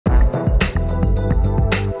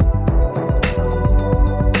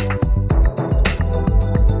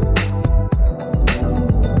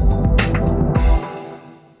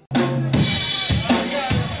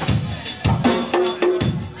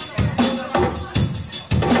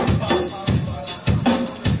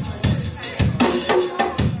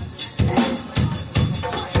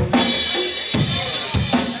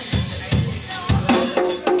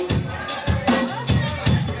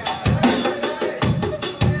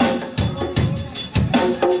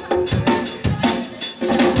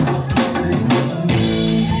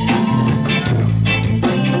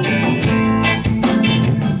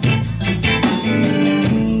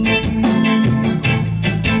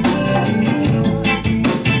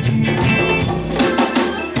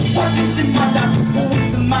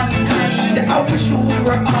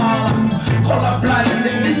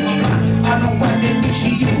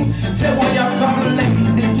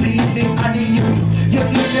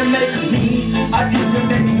didn't make me, I didn't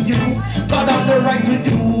make you. God have the right to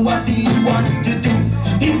do what he wants to do.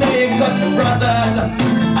 He made us brothers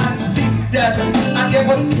and sisters and gave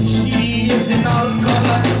us shades in all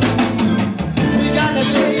colors. We gotta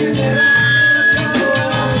change it all.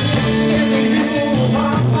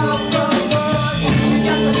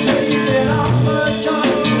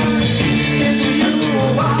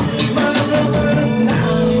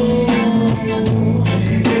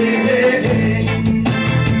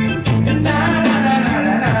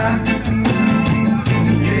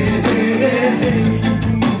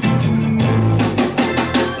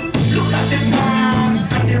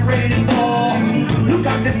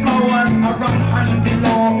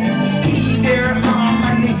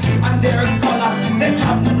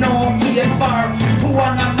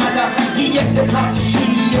 They have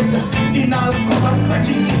shades in all color.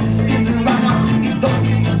 Prejudice is wrong. It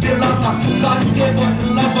doesn't belong. God gave us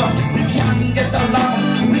love. We can get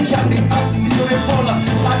along. We can be as beautiful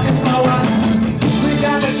like the flowers. We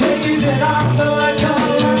got the shades in all the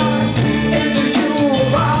colors. It's you,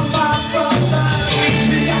 my brother.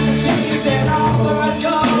 We got the shades in all the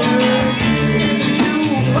colors. It's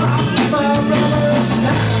you, my brother.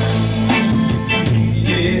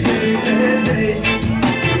 Yeah.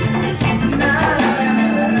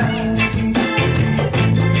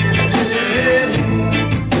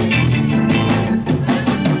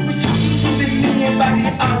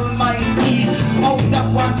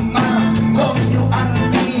 One man, come you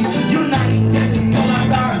and me, united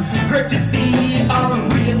colors are great to see. Our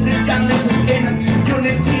races can live in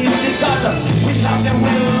unity because we have the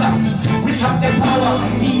will, we have the power,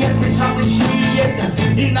 yes we have the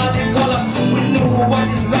shades in all the